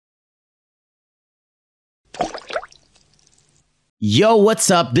Yo,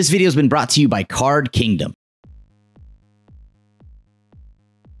 what's up? This video has been brought to you by Card Kingdom.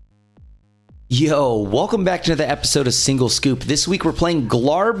 Yo, welcome back to another episode of Single Scoop. This week we're playing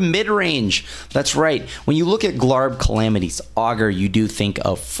Glarb Midrange. That's right. When you look at Glarb Calamity's Augur, you do think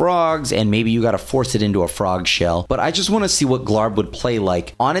of frogs, and maybe you gotta force it into a frog shell. But I just want to see what Glarb would play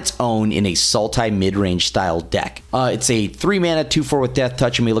like on its own in a Sultai Midrange style deck. It's a 3-mana 2/4 with Death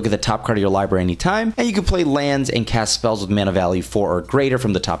Touch. You may look at the top card of your library anytime, and you can play lands and cast spells with mana value 4 or greater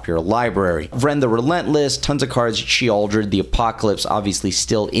from the top of your library. Vren the Relentless, tons of cards. Sheoldred, the Apocalypse, obviously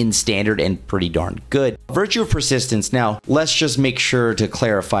still in standard and pretty darn good. Virtue of Persistence. Now, let's just make sure to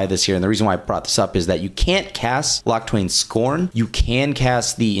clarify this here, and the reason why I brought this up is that you can't cast Locthwain's Scorn. You can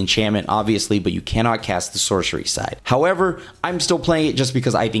cast the enchantment, obviously, but you cannot cast the sorcery side. However, I'm still playing it just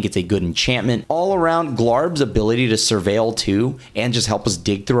because I think it's a good enchantment. All around, Glarb's ability to surveil too, and just help us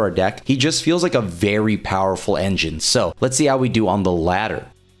dig through our deck, he just feels like a very powerful engine. So, let's see how we do on the ladder.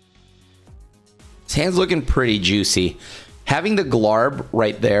 His hand's looking pretty juicy. Having the Glarb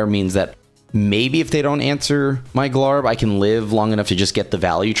right there means that maybe if they don't answer my Glarb, I can live long enough to just get the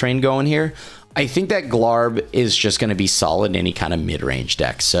value train going here. I think that Glarb is just going to be solid in any kind of mid-range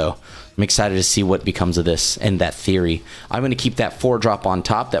deck, so I'm excited to see what becomes of this and that theory. I'm going to keep that 4-drop on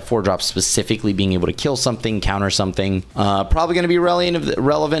top, that 4-drop specifically being able to kill something, counter something. Probably going to be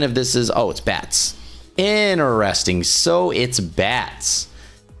relevant if this is... oh, it's bats. Interesting. So it's bats.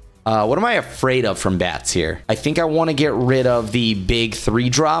 What am I afraid of from bats here? I think I want to get rid of the big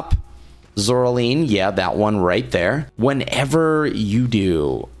 3-drop. Zoraline, yeah, that one right there. Whenever you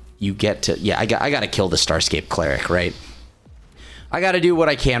do, you get to... yeah, I got to kill the Starscape Cleric, right? I got to do what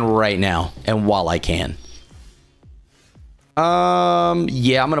I can right now, and while I can.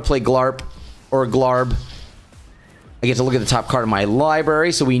 Yeah, I'm going to play Glarb, or Glarb. I get to look at the top card of my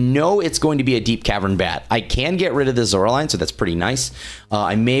library, so we know it's going to be a Deep Cavern Bat. I can get rid of the Zoraline, so that's pretty nice.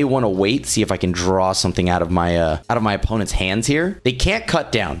 I may want to wait, see if I can draw something out of my opponent's hands here. They can't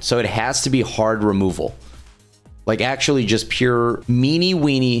cut down, so it has to be hard removal. Like, actually just pure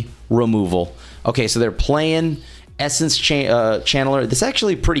meany-weeny removal. Okay, so they're playing Essence Channeler. This is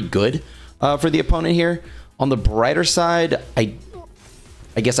actually pretty good for the opponent here. On the brighter side,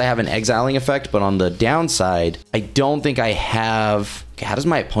 I guess I have an exiling effect, but on the downside, I don't think I have... okay, how does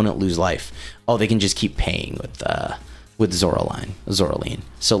my opponent lose life? Oh, they can just keep paying with Zoraline.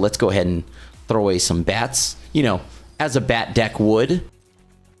 So let's go ahead and throw away some bats, you know, as a bat deck would.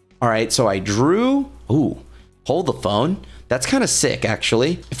 All right, so I drew... ooh, hold the phone. That's kind of sick,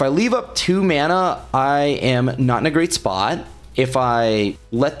 actually. If I leave up 2 mana, I am not in a great spot. If I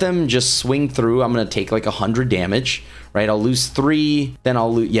let them just swing through, I'm going to take like 100 damage, right? I'll lose 3, then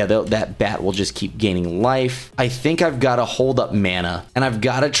I'll lose... yeah, that bat will just keep gaining life. I think I've got to hold up mana, and I've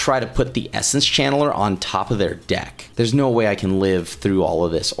got to try to put the Essence Channeler on top of their deck. There's no way I can live through all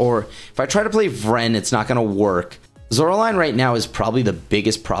of this. Or if I try to play Vren, it's not going to work. Zoraline right now is probably the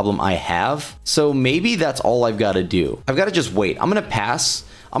biggest problem I have, so maybe that's all I've got to do. I've got to just wait. I'm going to pass.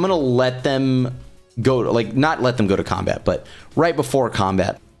 I'm going to let them... go to, like, not let them go to combat, but right before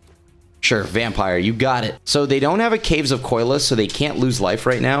combat. Sure, Vampire, you got it. So they don't have a Caves of Koilos, so they can't lose life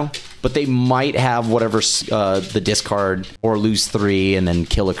right now, but they might have whatever the discard, or lose 3 and then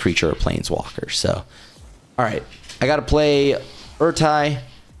kill a creature or planeswalker. So, all right, I gotta play Urtai.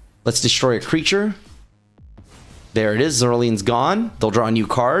 Let's destroy a creature. There it is. Zoraline's gone. They'll draw a new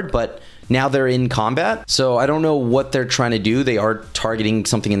card, but now they're in combat, so I don't know what they're trying to do. They are targeting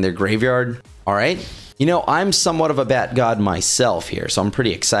something in their graveyard. All right. You know, I'm somewhat of a bat god myself here, so I'm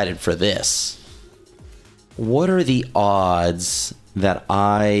pretty excited for this. What are the odds that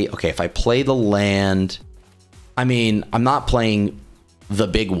okay, if I play the land... I mean, I'm not playing the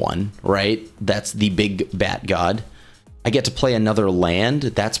big one, right? That's the big bat god. I get to play another land.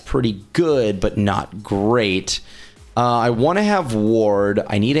 That's pretty good, but not great. I want to have ward.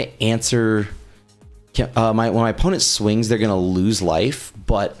 I need to answer... when my opponent swings, they're going to lose life.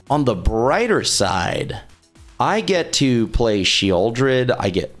 But on the brighter side, I get to play Sheoldred. I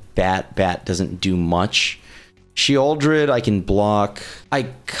get Bat. Bat doesn't do much. Sheoldred, I can block. I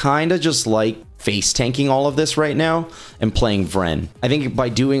kind of just like face tanking all of this right now and playing Vren. I think by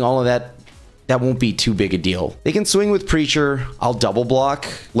doing all of that, that won't be too big a deal. They can swing with Preacher. I'll double block,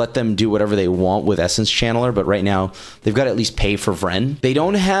 let them do whatever they want with Essence Channeler, but right now they've got to at least pay for Vren. They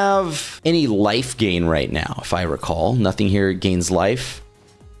don't have any life gain right now, if I recall. Nothing here gains life.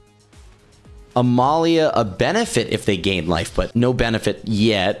 Amalia, a benefit if they gain life, but no benefit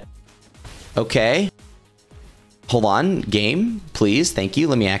yet. Okay. Hold on, game, please. Thank you.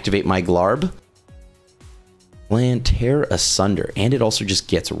 Let me activate my Glarb. Land tear asunder, and it also just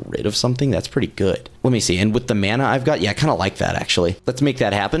gets rid of something. That's pretty good. Let me see. And with the mana I've got, yeah, I kind of like that actually. Let's make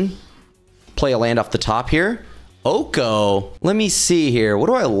that happen. Play a land off the top here. Oko. Let me see here. What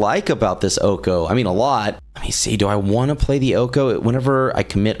do I like about this Oko? I mean, a lot. Let me see. Do I want to play the Oko? Whenever I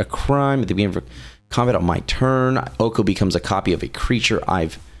commit a crime at the beginning of combat on my turn, Oko becomes a copy of a creature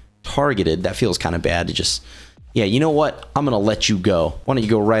I've targeted. That feels kind of bad to just... Yeah, you know what? I'm going to let you go. Why don't you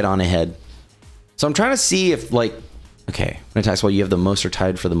go right on ahead? So I'm trying to see if, like... Okay, when it attacks while you have the most or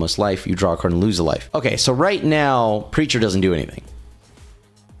tied for the most life, you draw a card and lose a life. Okay, so right now, Preacher doesn't do anything.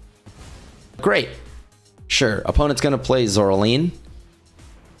 Great. Sure, opponent's going to play Zoraline.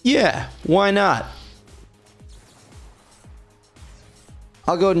 Yeah, why not?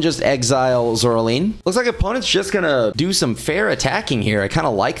 I'll go ahead and just exile Zoraline. Looks like opponent's just going to do some fair attacking here. I kind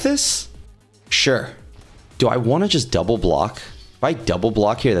of like this. Sure. Do I want to just double block? If I double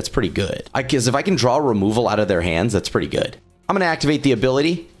block here, that's pretty good. Because if I can draw removal out of their hands, that's pretty good. I'm going to activate the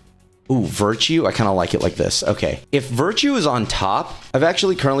ability. Ooh, Virtue. I kind of like it like this. Okay. If Virtue is on top, I've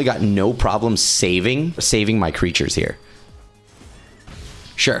actually currently got no problem saving my creatures here.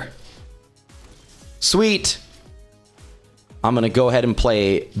 Sure. Sweet. I'm going to go ahead and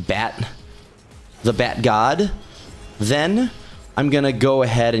play the Bat God. Then I'm going to go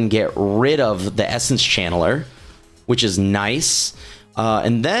ahead and get rid of the Essence Channeler, which is nice.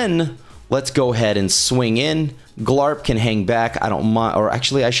 And then let's go ahead and swing in. Glarp can hang back. I don't mind. Or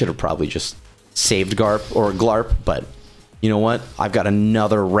actually, I should have probably just saved Glarp, but you know what? I've got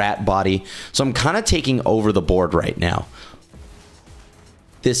another rat body. So I'm kind of taking over the board right now.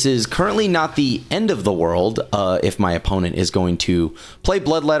 This is currently not the end of the world if my opponent is going to play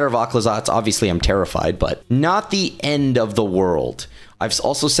Bloodletter of Aklazatz. Obviously, I'm terrified, but not the end of the world. I've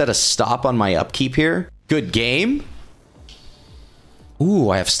also set a stop on my upkeep here. Good game.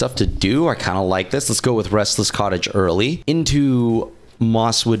 Ooh, I have stuff to do. I kind of like this. Let's go with Restless Cottage early. Into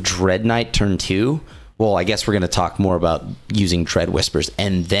Mosswood Dread Knight turn 2. Well, I guess we're going to talk more about using Dread Whispers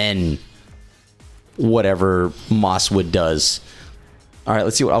and then whatever Mosswood does. All right,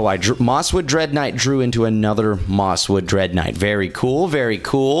 let's see what... Oh, Mosswood Dread Knight drew into another Mosswood Dread Knight. Very cool, very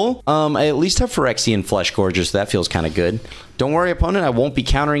cool. I at least have Phyrexian Flesh Gorger, so that feels kind of good. Don't worry, opponent, I won't be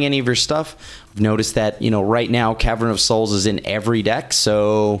countering any of your stuff. I've noticed that, you know, right now, Cavern of Souls is in every deck,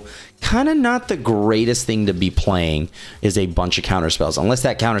 so kind of not the greatest thing to be playing is a bunch of counterspells, unless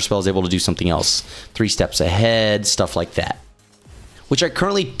that counterspell is able to do something else. 3 steps ahead, stuff like that, which I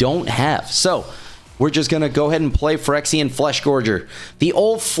currently don't have. So we're just going to go ahead and play Phyrexian Flesh Gorger. The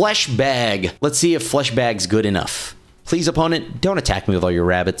old Flesh Bag. Let's see if Flesh Bag's good enough. Please, opponent, don't attack me with all your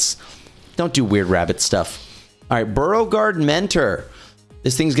rabbits. Don't do weird rabbit stuff. All right, Burrowguard Mentor.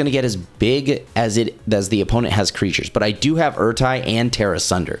 This thing's going to get as big as the opponent has creatures. But I do have Urtai and Tear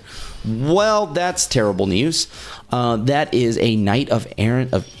Asunder. Well, that's terrible news. That is a Knight of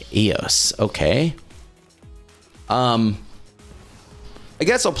Errant of Eos. Okay. I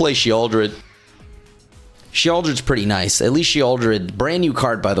guess I'll play Sheoldred. Sheoldred's pretty nice. At least Sheoldred, brand new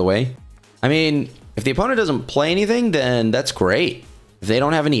card, by the way. I mean, if the opponent doesn't play anything, then that's great. If they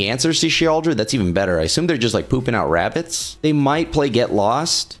don't have any answers to Sheoldred, that's even better. I assume they're just like pooping out rabbits. They might play Get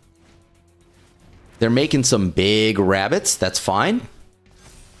Lost. They're making some big rabbits. That's fine.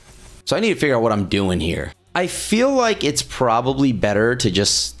 So I need to figure out what I'm doing here. I feel like it's probably better to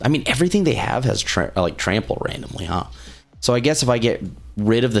just... I mean, everything they have has like trample randomly, huh? So I guess if I get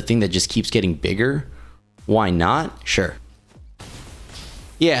rid of the thing that just keeps getting bigger... Why not? Sure.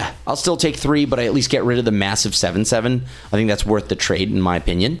 Yeah, I'll still take 3, but I at least get rid of the massive 7/7. I think that's worth the trade, in my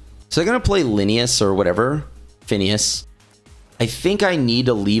opinion. So they're going to play Linneus or whatever. Phineas. I think I need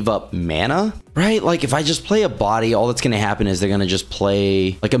to leave up mana, right? Like, if I just play a body, all that's going to happen is they're going to just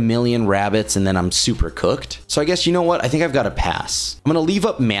play like a million rabbits, and then I'm super cooked. So I guess, you know what? I think I've got to pass. I'm going to leave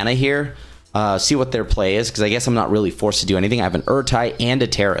up mana here, see what their play is, because I guess I'm not really forced to do anything. I have an Urtai and a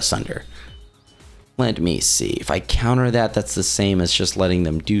Tear Asunder. Let me see. If I counter that, that's the same as just letting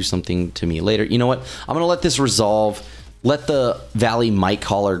them do something to me later. You know what? I'm going to let this resolve. Let the Valley Might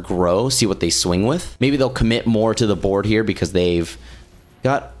Caller grow. See what they swing with. Maybe they'll commit more to the board here because they've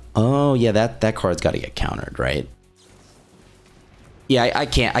got... Oh, yeah, that card's got to get countered, right? Yeah, I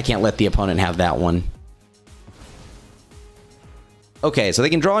can't let the opponent have that one. Okay, so they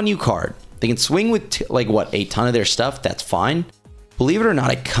can draw a new card. They can swing with, like, what, a ton of their stuff? That's fine. Believe it or not,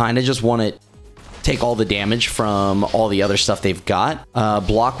 I kind of just want to take all the damage from all the other stuff they've got.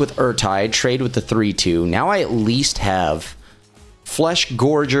 Block with Urtai, trade with the 3/2. Now I at least have Flesh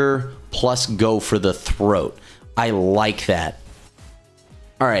Gorger plus go for the throat. I like that.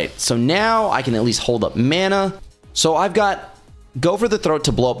 All right, so now I can at least hold up mana. So I've got go for the throat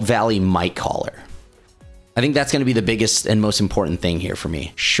to blow up Valley Might Caller. I I think that's going to be the biggest and most important thing here for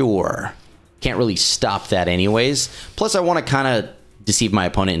me. Sure. Can't really stop that anyways. Plus, I want to kind of deceive my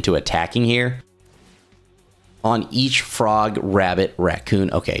opponent into attacking here. On each frog, rabbit, raccoon.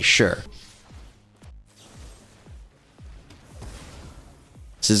 Okay, sure.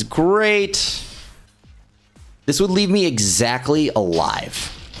 This is great. This would leave me exactly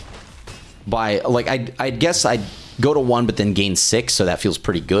alive. By, like, I guess I'd go to 1, but then gain 6, so that feels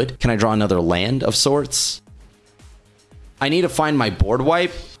pretty good. Can I draw another land of sorts? I need to find my board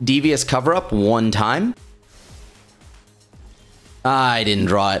wipe. Devious cover-up 1 time. I didn't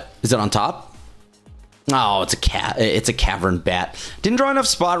draw it. Is it on top? Oh, it's a cavern bat. Didn't draw enough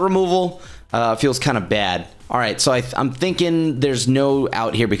spot removal. Feels kind of bad. All right, so I'm thinking there's no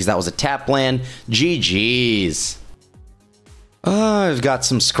out here because that was a tap land. GG's. I've got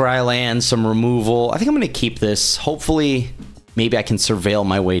some scry land, some removal. I think I'm going to keep this. Hopefully, maybe I can surveil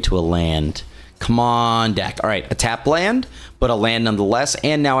my way to a land. Come on, deck. All right, a tap land, but a land nonetheless.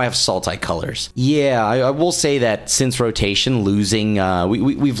 And now I have Sultai colors. Yeah, I will say that since rotation, losing,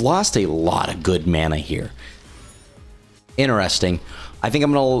 we've lost a lot of good mana here. Interesting. I think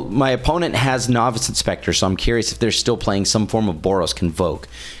my opponent has Novice Inspector, so I'm curious if they're still playing some form of Boros Convoke.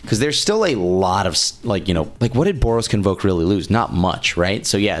 Because there's still a lot of, like, you know, like what did Boros Convoke really lose? Not much, right?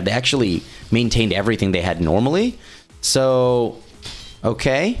 So yeah, they actually maintained everything they had normally. So,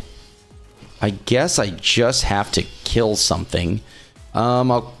 okay. I guess I just have to kill something.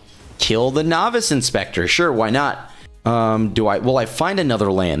 I'll kill the Novice Inspector. Sure, why not? Will I find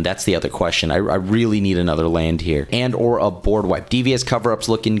another land? That's the other question. I really need another land here. And or a board wipe. Devious cover-up's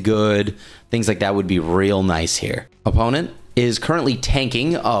looking good. Things like that would be real nice here. Opponent is currently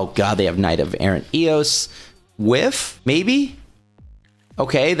tanking. Oh god, they have Knight of Errant Eos. Whiff? Maybe?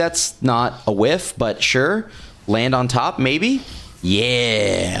 Okay, that's not a whiff, but sure. Land on top, maybe?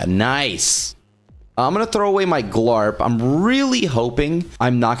 Yeah, nice. I'm going to throw away my Glarb. I'm really hoping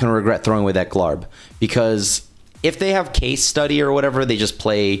I'm not going to regret throwing away that Glarb. Because if they have case study or whatever, they just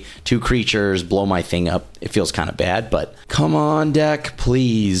play 2 creatures, blow my thing up. It feels kind of bad, but come on, deck,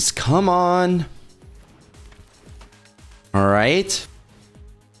 please. Come on. All right.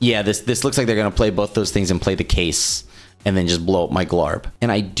 Yeah, this looks like they're going to play both those things and play the case and then just blow up my Glarb.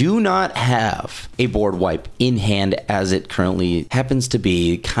 And I do not have a board wipe in hand as it currently happens to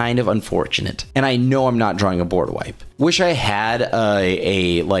be. Kind of unfortunate. And I know I'm not drawing a board wipe. Wish I had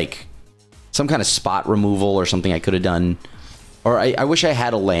like some kind of spot removal or something I could have done. Or I wish I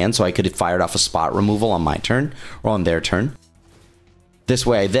had a land so I could have fired off a spot removal on my turn or on their turn. This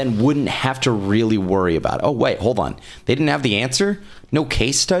way I then wouldn't have to really worry about it. Oh, wait, hold on. They didn't have the answer? No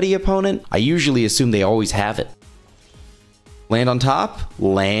case study, opponent? I usually assume they always have it. Land on top?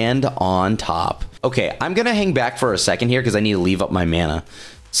 Land on top. Okay, I'm going to hang back for a second here because I need to leave up my mana.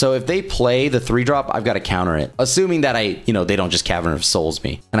 So if they play the 3-drop, I've got to counter it. Assuming that they don't just Cavern of Souls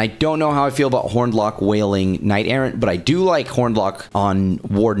me. And I don't know how I feel about Hornlock, Wailing, Knight Errant, but I do like Hornlock on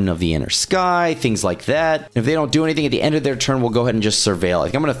Warden of the Inner Sky, things like that. If they don't do anything at the end of their turn, we'll go ahead and just surveil. I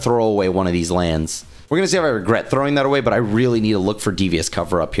think I'm going to throw away one of these lands. We're going to see if I regret throwing that away, but I really need to look for Devious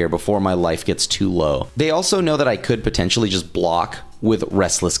cover up here before my life gets too low. They also know that I could potentially just block with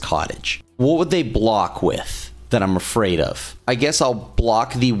Restless Cottage. What would they block with that I'm afraid of? I guess I'll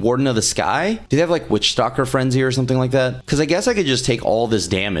block the Warden of the Sky. Do they have like Witchstalker Frenzy or something like that? Because I guess I could just take all this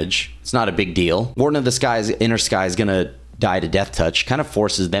damage. It's not a big deal. Warden of the Sky's Inner Sky is going to die to Death Touch. Kind of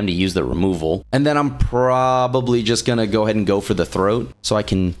forces them to use the removal. And then I'm probably just going to go ahead and go for the throat so I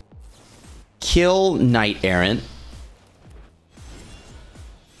can kill Knight Errant.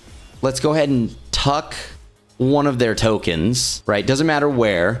 Let's go ahead and tuck one of their tokens, right? Doesn't matter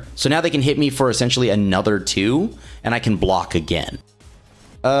where. So now they can hit me for essentially another 2, and I can block again.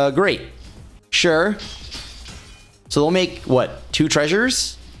 Great. Sure. So they'll make, what, 2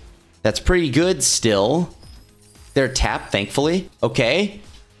 treasures? That's pretty good still. They're tapped, thankfully. Okay.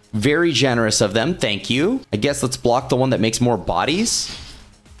 Very generous of them. Thank you. I guess let's block the one that makes more bodies.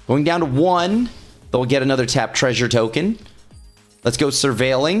 Going down to 1. They'll get another tap treasure token. Let's go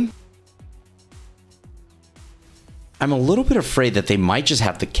surveilling. I'm a little bit afraid that they might just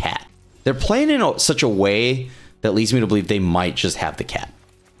have the cat. They're playing in such a way that leads me to believe they might just have the cat.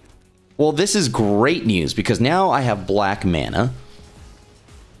 Well, this is great news because now I have black mana.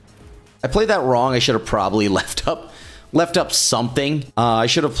 I played that wrong. I should have probably left up something. I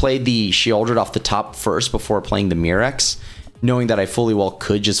should have played the Sheoldred off the top first before playing the Mirex, knowing that I fully well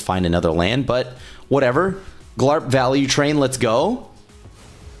could just find another land, but whatever. Glarp value train, let's go.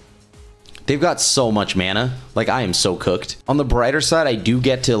 They've got so much mana. Like, I am so cooked. On the brighter side, I do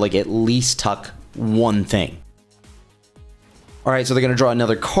get to, like, at least tuck one thing. All right, so they're going to draw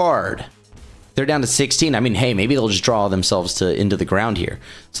another card. They're down to 16. I mean, hey, maybe they'll just draw themselves into the ground here.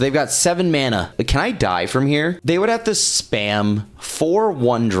 So they've got 7 mana. Can I die from here? They would have to spam 4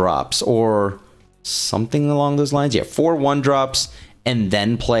 1-drops or something along those lines. Yeah, 4 1-drops and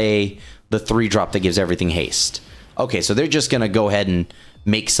then play the 3-drop that gives everything haste. Okay, so they're just going to go ahead and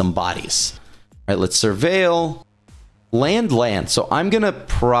make some bodies. All right, let's surveil. Land. So I'm going to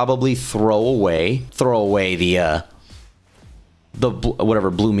probably throw away the whatever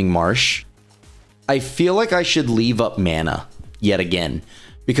Blooming Marsh. I feel like I should leave up mana yet again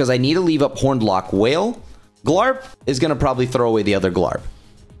because I need to leave up Hornlock Whale. Glarb is going to probably throw away the other Glarb,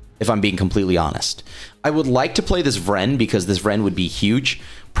 if I'm being completely honest. I would like to play this Vren because this Vren would be huge.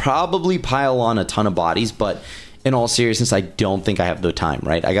 Probably pile on a ton of bodies, but in all seriousness, I don't think I have the time,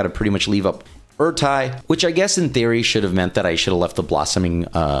 right? I got to pretty much leave up Urtai, which I guess in theory should have meant that I should have left the Blossoming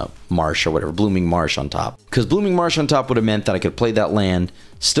Marsh or whatever, Blooming Marsh on top. Because Blooming Marsh on top would have meant that I could play that land,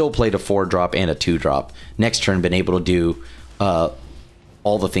 still played a 4-drop and a 2-drop. Next turn, been able to do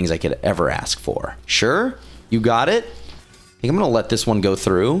all the things I could ever ask for. Sure, you got it. I think I'm going to let this one go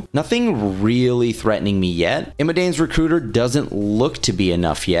through. Nothing really threatening me yet. Imidane's Recruiter doesn't look to be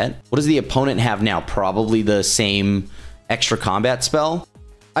enough yet. What does the opponent have now? Probably the same extra combat spell.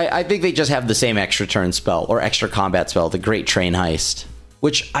 I think they just have the same extra turn spell or extra combat spell, the Great Train Heist,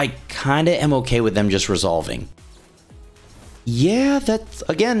 which I kind of am okay with them just resolving. Yeah, that,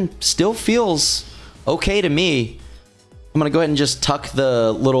 again, still feels okay to me. I'm going to go ahead and just tuck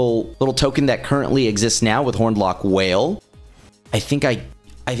the little token that currently exists now with Hornlock Whale. I think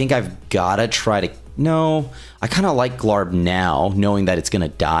I've got to try to... No, I kind of like Glarb now, knowing that it's going to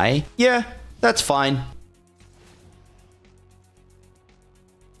die. Yeah, that's fine.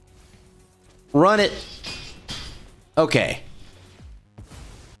 Run it. Okay.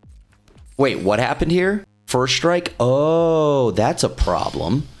 Wait, what happened here? First strike? Oh, that's a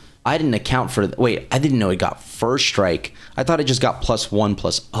problem. I didn't account for... Wait, I didn't know it got first strike. I thought it just got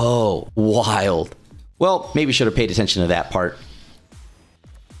 +1+... Oh, wild. Well, maybe should have paid attention to that part.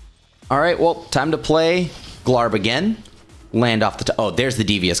 All right, well, time to play Glarb again. Land off the top. Oh, there's the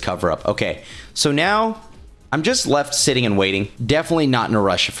Devious Cover-Up. Okay, so now I'm just left sitting and waiting. Definitely not in a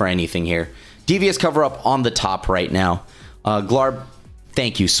rush for anything here. Devious Cover-Up on the top right now. Glarb,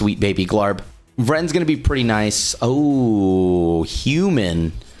 thank you, sweet baby Glarb. Vren's going to be pretty nice. Oh,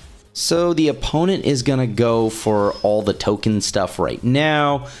 human. So the opponent is going to go for all the token stuff right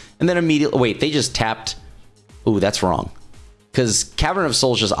now. And then immediately... Wait, they just tapped... Ooh, that's wrong. Because Cavern of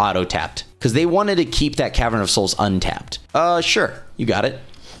Souls just auto-tapped. Because they wanted to keep that Cavern of Souls untapped. Sure. You got it.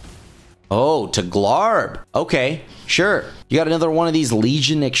 Oh, to Glarb. Okay, sure. You got another one of these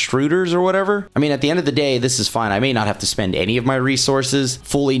Legion Extruders or whatever? I mean, at the end of the day, this is fine. I may not have to spend any of my resources,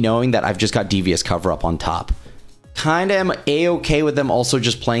 fully knowing that I've just got Devious Cover-Up on top. Kinda am A-okay with them also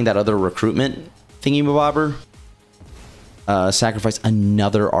just playing that other recruitment thingy-mabobber. Sacrifice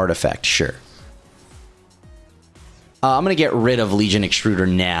another artifact, sure. I'm gonna get rid of Legion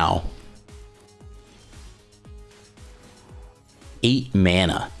Extruder now. 8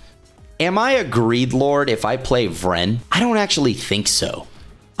 mana. Am I a Greed Lord if I play Vren? I don't actually think so.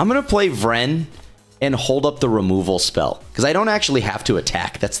 I'm going to play Vren and hold up the removal spell, because I don't actually have to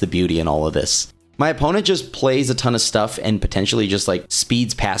attack. That's the beauty in all of this. My opponent just plays a ton of stuff and potentially just like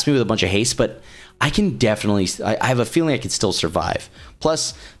speeds past me with a bunch of haste, but I can definitely... I have a feeling I could still survive.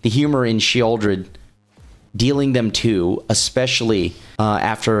 Plus, the humor in Sheoldred dealing them 2, especially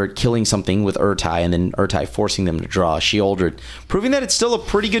after killing something with Urtai and then Urtai forcing them to draw Sheoldred, proving that it's still a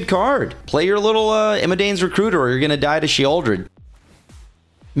pretty good card. Play your little Imidane's Recruiter or you're going to die to Sheoldred.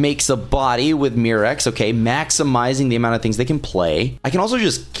 Makes a body with Mirex, okay, maximizing the amount of things they can play. I can also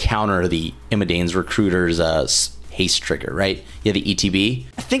just counter the Imidane's Recruiter's haste trigger, right? Yeah, the ETB.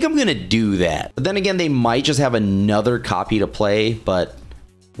 I think I'm going to do that. But then again, they might just have another copy to play, but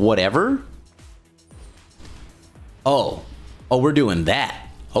whatever. Oh, we're doing that.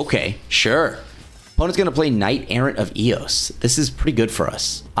 Okay, sure. Opponent's going to play Knight Errant of Eos. This is pretty good for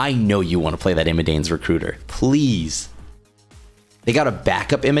us. I know you want to play that Imidane's Recruiter. Please. They got a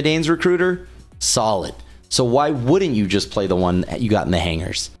backup Imidane's Recruiter? Solid. So why wouldn't you just play the one that you got in the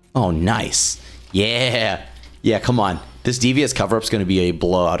hangers? Oh, nice. Yeah. Yeah, come on. This Devious Cover-Up's going to be a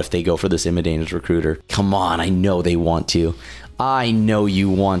blowout if they go for this Imidane's Recruiter. Come on, I know they want to. I know you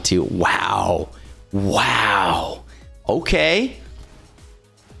want to. Wow. Wow. Okay.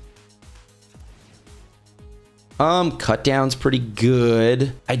 Cut down's pretty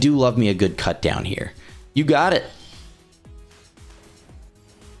good. I do love me a good cut down here. You got it.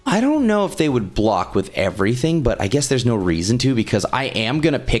 I don't know if they would block with everything, but I guess there's no reason to because I am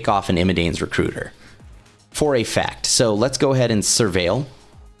going to pick off an Imidane's Recruiter for a fact. So let's go ahead and surveil.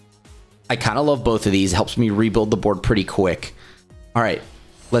 I kind of love both of these. Helps me rebuild the board pretty quick. All right,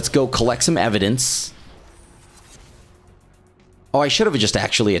 let's go collect some evidence. Oh, I should have just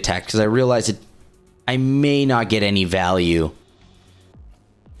actually attacked because I realized I may not get any value.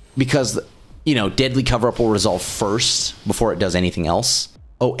 Because, you know, Deadly Cover-Up will resolve first before it does anything else.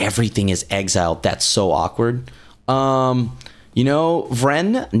 Oh, everything is exiled. That's so awkward. You know,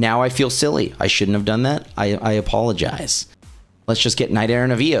 Vren, now I feel silly. I shouldn't have done that. I apologize. Let's just get Knight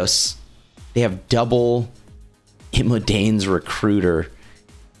Errant of Eos. They have double Imodane's Recruiter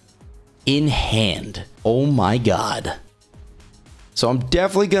in hand. Oh my god. So I'm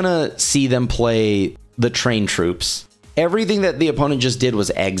definitely gonna see them play the train troops. Everything that the opponent just did was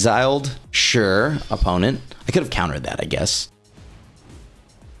exiled. Sure, opponent. I could have countered that, I guess.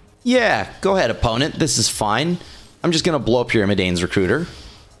 Yeah, go ahead, opponent. This is fine. I'm just gonna blow up your Imodane's Recruiter.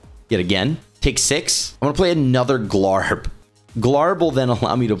 Yet again. Take 6. I'm gonna play another Glarb. Glarb will then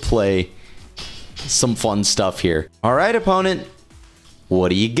allow me to play some fun stuff here. All right, opponent. What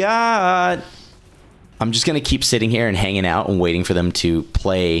do you got? I'm just gonna keep sitting here and hanging out and waiting for them to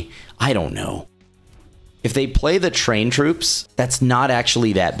play, I don't know. If they play the train troops, that's not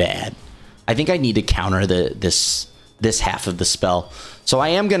actually that bad. I think I need to counter this half of the spell. So I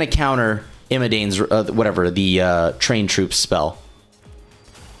am gonna counter Imodane's, the train troops spell.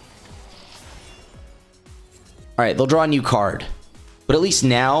 All right, they'll draw a new card. But at least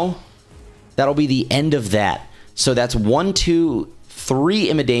now, that'll be the end of that. So that's 1, 2, 3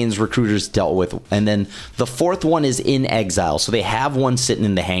 Imodane's Recruiters dealt with. And then the 4th one is in exile. So they have one sitting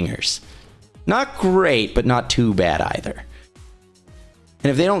in the hangars. Not great, but not too bad either.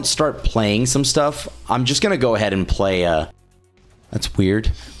 And if they don't start playing some stuff, I'm just going to go ahead and play... That's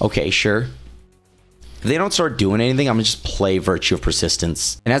weird. Okay, sure. If they don't start doing anything, I'm going to just play Virtue of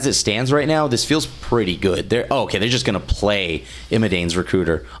Persistence. And as it stands right now, this feels pretty good. They're just going to play Imodane's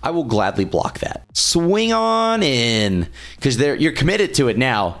Recruiter. I will gladly block that. Swing on in. Because you're committed to it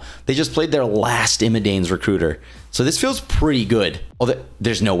now. They just played their last Imodane's Recruiter. So this feels pretty good. Oh,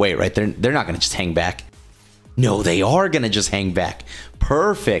 there's no way, right? They're not going to just hang back. No, they are going to just hang back.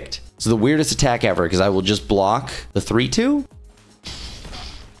 Perfect. So the weirdest attack ever, because I will just block the 3-2.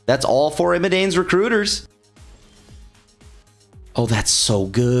 That's all 4 Imodane's Recruiters. Oh, that's so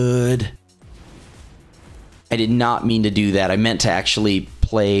good. I did not mean to do that. I meant to actually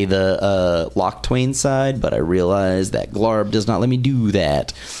play the Lock Twain side, but I realized that Glarb does not let me do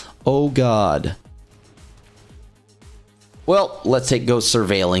that. Oh, God. Well, let's go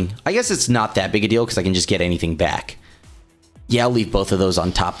surveilling. I guess it's not that big a deal because I can just get anything back. Yeah, I'll leave both of those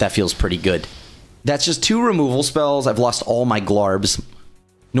on top. That feels pretty good. That's just 2 removal spells. I've lost all my Glarbs.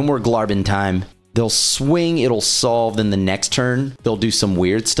 No more Glarb'in time. They'll swing, it'll solve, then the next turn, they'll do some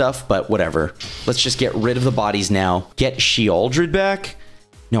weird stuff, but whatever. Let's just get rid of the bodies now. Get Shealdred back?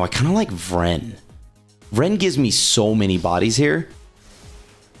 No, I kind of like Vren. Vren gives me so many bodies here.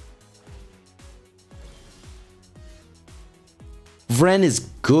 Vren is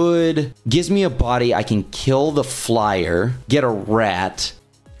good. Gives me a body. I can kill the flyer. Get a rat.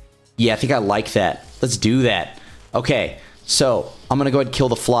 Yeah, I think I like that. Let's do that. Okay, so I'm going to go ahead and kill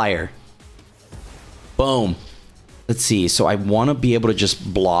the flyer. Boom. Let's see. So I want to be able to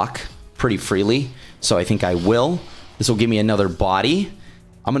just block pretty freely. So I think I will. This will give me another body.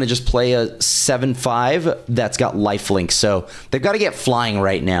 I'm going to just play a 7/5 that's got lifelink. So they've got to get flying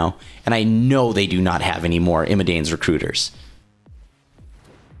right now. And I know they do not have any more Imodane's Recruiters.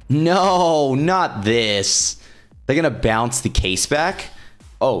 No, not this. They're going to bounce the case back.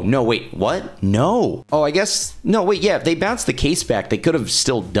 Oh, no, wait, what? No. Oh, I guess, no, wait, yeah, if they bounced the case back, they could have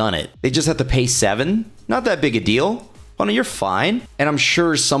still done it. They just have to pay 7. Not that big a deal. Oh, no, you're fine. And I'm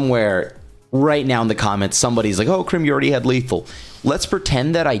sure somewhere right now in the comments, somebody's like, oh, Krim, you already had lethal. Let's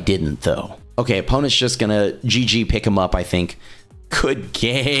pretend that I didn't, though. Okay, opponent's just going to GG pick him up, I think. Good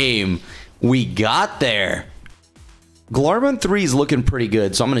game. We got there. Glarb'in 3 is looking pretty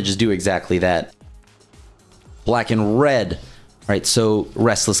good, so I'm going to just do exactly that. Black and red. All right, so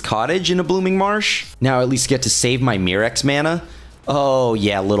Restless Cottage in a Blooming Marsh. Now I at least get to save my Mirex mana. Oh,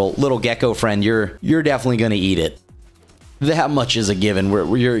 yeah, little gecko friend, you're definitely going to eat it. That much is a given.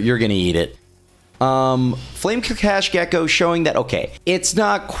 You're going to eat it. Flame Cash Gecko showing that, okay, it's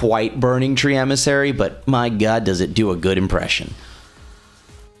not quite Burning Tree Emissary, but my god, does it do a good impression.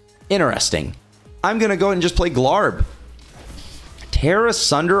 Interesting. I'm going to go ahead and just play Glarb. Tear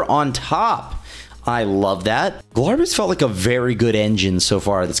Asunder on top. I love that. Glarb has felt like a very good engine so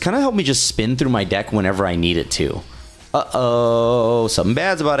far. That's kind of helped me just spin through my deck whenever I need it to. Uh-oh, something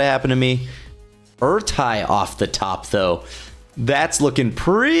bad's about to happen to me. Urtai off the top, though. That's looking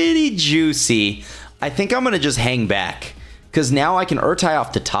pretty juicy. I think I'm going to just hang back. because now I can Urtai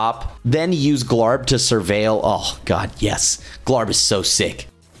off the top, then use Glarb to surveil. Oh, God, yes. Glarb is so sick.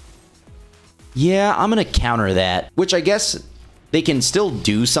 Yeah, I'm going to counter that, which I guess they can still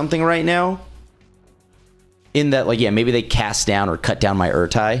do something right now. In that, like, yeah, maybe they cast down or cut down my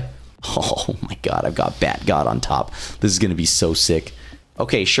Urtai. Oh, my God, I've got Bat God on top. This is going to be so sick.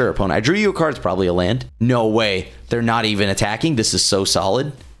 Okay, sure, opponent. I drew you a card. It's probably a land. No way. They're not even attacking. This is so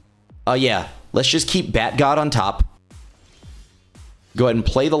solid. Yeah, let's just keep Bat God on top. Go ahead and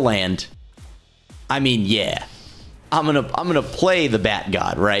play the land. I mean, yeah. I'm gonna play the Bat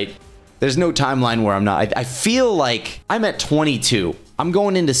God, right? There's no timeline where I'm not. I feel like I'm at 22. I'm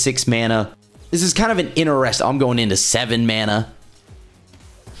going into 6 mana. This is kind of an interest. I'm going into 7 mana.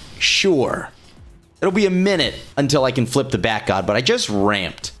 Sure. It'll be a minute until I can flip the Bat God, but I just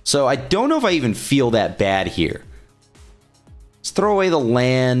ramped. So I don't know if I even feel that bad here. Let's throw away the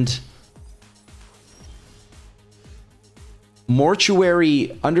land.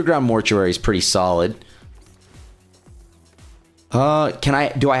 Mortuary, Underground Mortuary is pretty solid. Do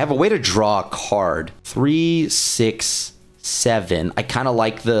I have a way to draw a card? 3, 6, 7. I kind of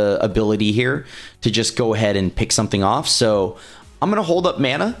like the ability here to just go ahead and pick something off. So I'm going to hold up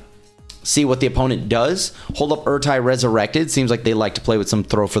mana, see what the opponent does. Hold up Urtai Resurrected. Seems like they like to play with some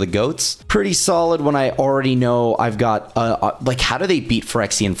throw for the goats. Pretty solid when I already know I've got, like, how do they beat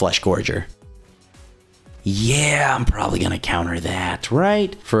Phyrexian Fleshgorger? Yeah, I'm probably going to counter that,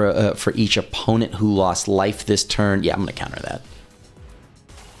 right? For each opponent who lost life this turn. Yeah, I'm going to counter that.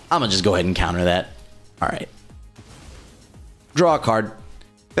 I'm going to just go ahead and counter that. All right. Draw a card.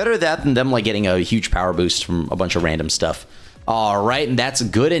 Better that than them, like, getting a huge power boost from a bunch of random stuff. All right, and that's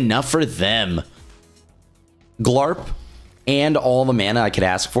good enough for them. Glarp and all the mana I could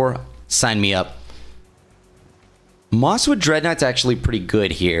ask for. Sign me up. Mosswood Dreadnought's actually pretty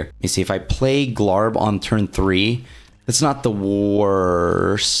good here. Let me see, if I play Glarb on turn 3, that's not the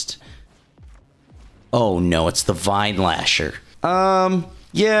worst. Oh no, it's the Vine Lasher.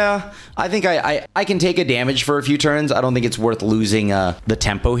 Yeah, I think I can take a damage for a few turns. I don't think it's worth losing the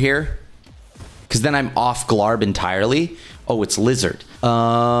tempo here, because then I'm off Glarb entirely. Oh, it's Lizard.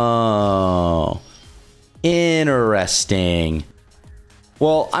 Oh, interesting.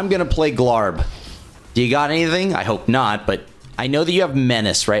 Well, I'm gonna play Glarb. Do you got anything? I hope not, but I know that you have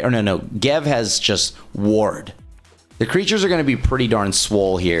Menace, right? Or no, Gev has just Ward. The creatures are going to be pretty darn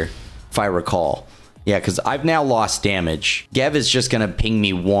swole here, if I recall. Yeah, because I've now lost damage. Gev is just going to ping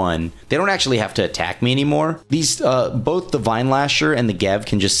me 1. They don't actually have to attack me anymore. These, both the Vine Lasher and the Gev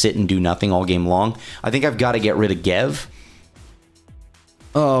can just sit and do nothing all game long. I think I've got to get rid of Gev.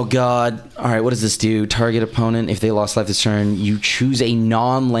 Oh, God. All right, what does this do? Target opponent, if they lost life this turn, you choose a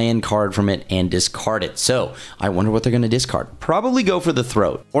non-land card from it and discard it. So, I wonder what they're going to discard. Probably go for the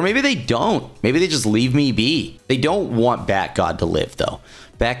Throat. Or maybe they don't. Maybe they just leave me be. They don't want Bat God to live, though.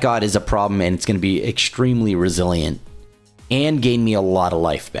 Bat God is a problem, and it's going to be extremely resilient and gain me a lot of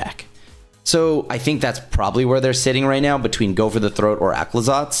life back. So I think that's probably where they're sitting right now, between Go for the Throat or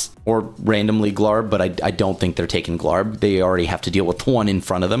Aclazotz, or randomly Glarb, but I don't think they're taking Glarb. They already have to deal with one in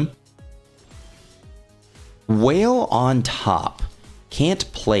front of them. Whale on top. Can't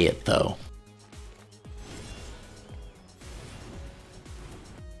play it, though.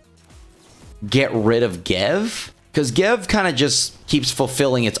 Get rid of Gev? Because Gev kind of just keeps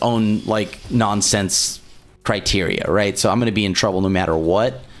fulfilling its own, like, nonsense criteria, right? So I'm going to be in trouble no matter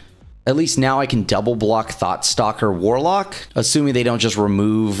what. At least now I can double block Thoughtstalker Warlock, assuming they don't just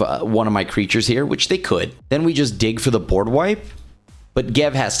remove one of my creatures here, which they could. Then we just dig for the board wipe. But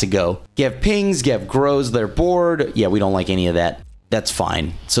Gev has to go. Gev pings, Gev grows their board. Yeah, we don't like any of that. That's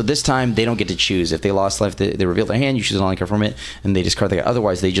fine. So this time they don't get to choose. If they lost life, they reveal their hand, you choose an online card from it, and they discard the card.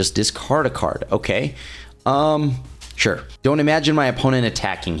 Otherwise, they just discard a card. Okay. Sure. Don't imagine my opponent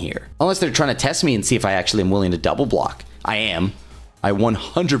attacking here. Unless they're trying to test me and see if I actually am willing to double block. I am. I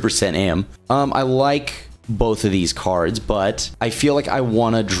 100% am. I like both of these cards, but I feel like I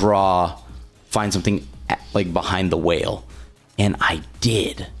want to find something like behind the whale. And I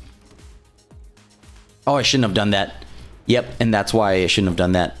did. Oh, I shouldn't have done that. Yep, and that's why I shouldn't have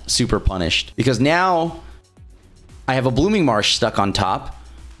done that. Super punished. Because now I have a Blooming Marsh stuck on top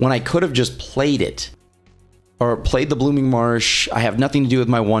when I could have just played it. Or played the Blooming Marsh. I have nothing to do with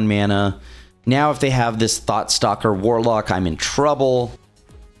my 1 mana. Now if they have this Thoughtstalker Warlock, I'm in trouble.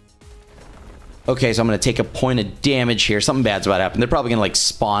 Okay, so I'm going to take a point of damage here. Something bad's about to happen. They're probably going to, like,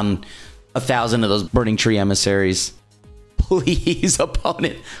 spawn 1,000 of those Burning Tree Emissaries. Please,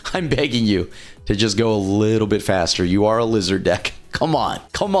 opponent, I'm begging you to just go a little bit faster. You are a lizard deck. Come on.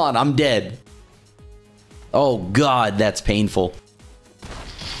 Come on, I'm dead. Oh, God, that's painful.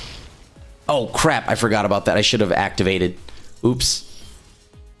 Oh, crap, I forgot about that. I should have activated. Oops.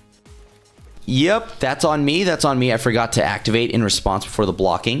 Yep, that's on me. That's on me. I forgot to activate in response before the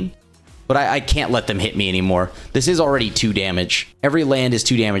blocking. But I can't let them hit me anymore. This is already 2 damage. Every land is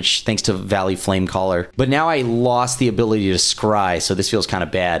 2 damage thanks to Valley Flamecaller. But now I lost the ability to scry, so this feels kind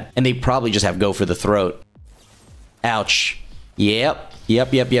of bad. And they probably just have go for the throat. Ouch. Yep.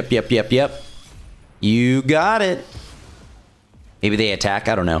 Yep. You got it. Maybe they attack.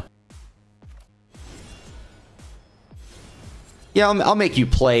 I don't know. Yeah, I'll make you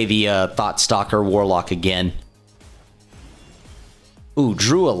play the Thought Stalker Warlock again. Ooh,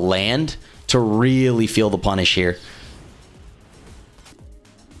 drew a land to really feel the punish here.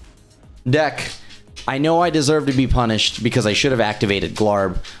 Deck. I know I deserve to be punished because I should have activated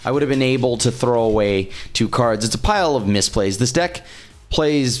Glarb. I would have been able to throw away 2 cards. It's a pile of misplays. This deck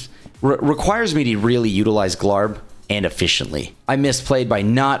requires me to really utilize Glarb and efficiently. I misplayed by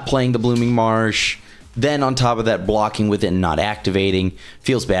not playing the Blooming Marsh. Then on top of that, blocking with it and not activating.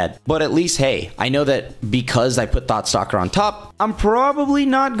 Feels bad. But at least, hey, I know that because I put Thought Stalker on top, I'm probably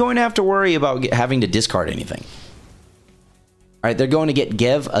not going to have to worry about having to discard anything. All right, they're going to get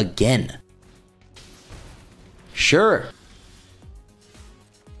Gev again. Sure.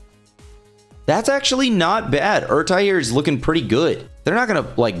 That's actually not bad. Urtai here is looking pretty good. They're not going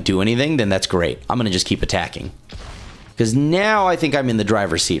to, like, do anything, then that's great. I'm going to just keep attacking. Because now I think I'm in the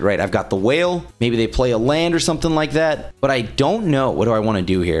driver's seat, right? I've got the whale. Maybe they play a land or something like that. But I don't know. What do I want to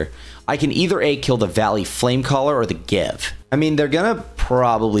do here? I can either A, kill the Valley Flamecaller or the Gev. I mean, they're going to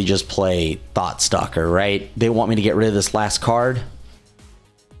probably just play Thought Stalker, right? They want me to get rid of this last card.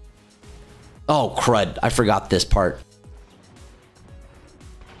 Oh, crud. I forgot this part.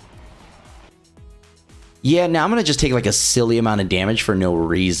 Yeah, now I'm going to just take like a silly amount of damage for no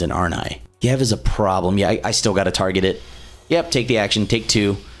reason, aren't I? Gev is a problem. Yeah, I still got to target it. Yep, take the action. Take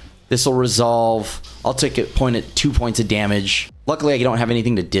 2. This will resolve. I'll take a point at 2 points of damage. Luckily, I don't have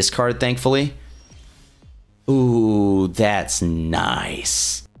anything to discard, thankfully. Ooh, that's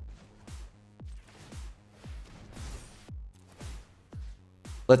nice.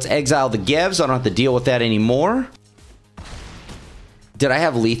 Let's exile the Gevs. I don't have to deal with that anymore. Did I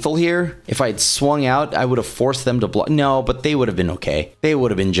have lethal here? If I had swung out, I would have forced them to block. No, but they would have been okay. They would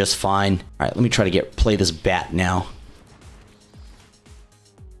have been just fine. All right, let me try to play this bat now.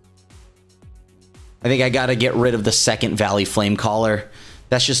 I think I got to get rid of the second Valley Flamecaller.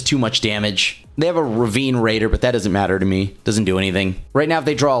 That's just too much damage. They have a Ravine Raider, but that doesn't matter to me. Doesn't do anything. Right now, if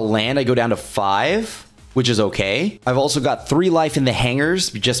they draw a land, I go down to 5, which is okay. I've also got 3 life in the hangers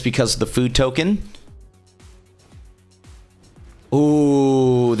just because of the food token.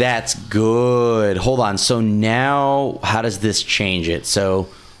 Ooh, that's good. Hold on. So now, how does this change it? So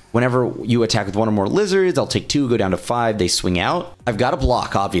whenever you attack with 1 or more lizards, I'll take 2, go down to 5. They swing out. I've got a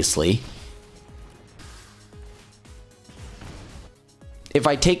block, obviously. If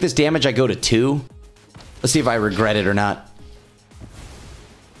I take this damage, I go to 2. Let's see if I regret it or not.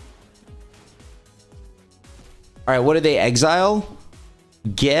 All right, what did they exile?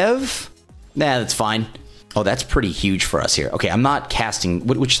 Gev? Nah, that's fine. Oh, that's pretty huge for us here. Okay, I'm not casting...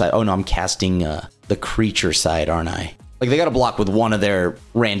 Which side? Oh, no, I'm casting the creature side, aren't I? Like, they got to block with one of their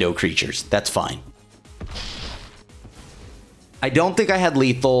rando creatures. That's fine. I don't think I had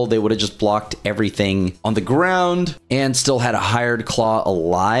lethal. They would have just blocked everything on the ground and still had a Hired Claw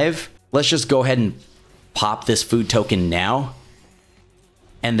alive. Let's just go ahead and pop this food token now.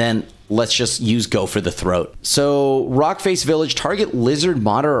 And then let's just use go for the throat. So Rockface Village, target lizard,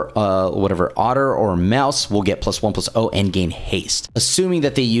 otter, otter or mouse will get +1/+0 and gain haste. Assuming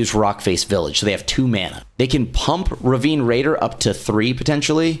that they use Rockface Village, so they have 2 mana. They can pump Ravine Raider up to 3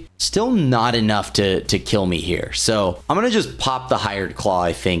 potentially. Still not enough to kill me here. So I'm gonna just pop the Hired Claw,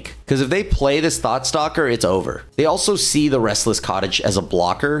 I think. Because if they play this Thought Stalker, it's over. They also see the Restless Cottage as a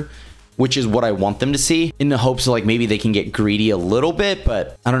blocker, which is what I want them to see, in the hopes of like maybe they can get greedy a little bit,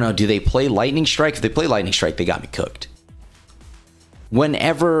 but I don't know. Do they play Lightning Strike? If they play Lightning Strike, they got me cooked.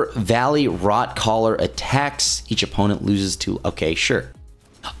 Whenever Valley Rotcaller attacks, each opponent loses 2. Okay, sure.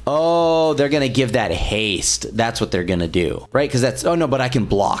 Oh, they're going to give that haste. That's what they're going to do, right? Because that's, oh no, but I can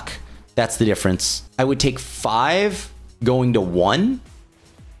block. That's the difference. I would take 5 going to 1.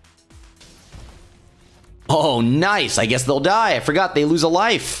 Oh, nice. I guess they'll die. I forgot they lose a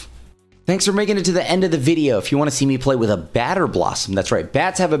life. Thanks for making it to the end of the video. If you want to see me play with a Batter Blossom, that's right,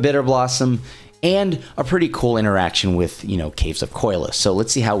 bats have a Bitter Blossom and a pretty cool interaction with, you know, Caves of Koilos. So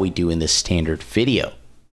let's see how we do in this standard video.